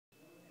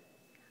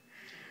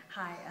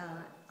Hi,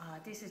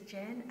 this is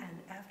Cheng, and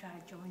after I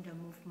joined the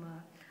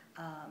Movement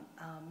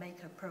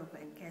Maker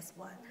program, guess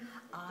what?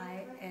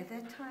 At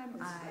that time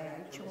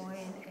I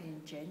joined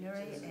in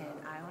January, and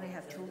I only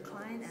have 2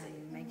 clients.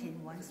 I'm making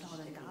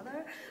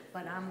 $1,000,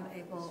 but I'm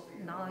able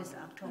now it's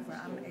October.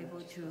 I'm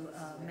able to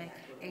make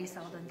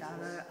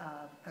 $8,000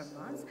 per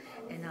month,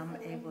 and I'm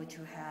able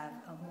to have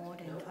more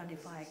than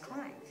 25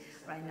 clients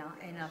right now.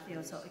 And I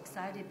feel so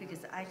excited because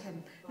I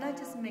can not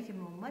just make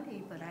more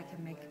money, but I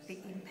can make a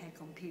big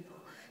impact on people.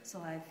 So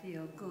I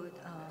feel good.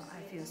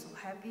 I feel so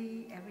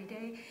happy every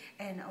day.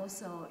 And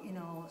also,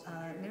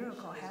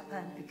 miracle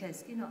happened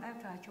because,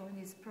 after I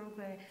joined this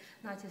program,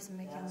 not just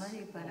making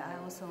money, but I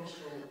also,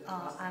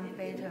 I'm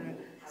better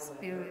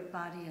spirit,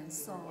 body, and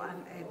soul.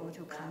 I'm able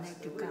to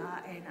connect to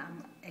God, and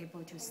I'm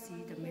able to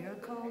see the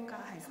miracle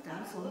God has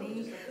done for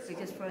me.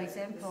 Because, for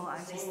example, I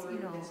just,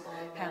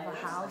 have a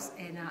house,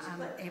 and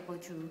I'm able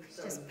to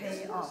just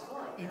pay it off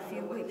in a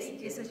few weeks.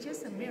 It's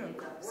just a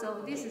miracle.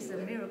 So this is a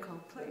miracle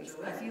place.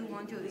 If you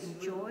want to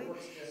enjoy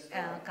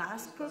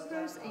God's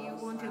purpose, and you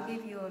want to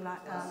live your life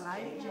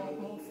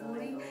more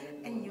fully,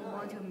 and you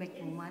want to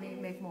make more money,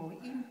 make more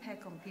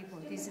impact on people,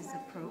 this is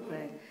a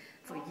program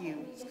for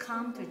you.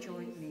 Come to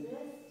join me.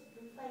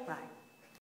 Bye.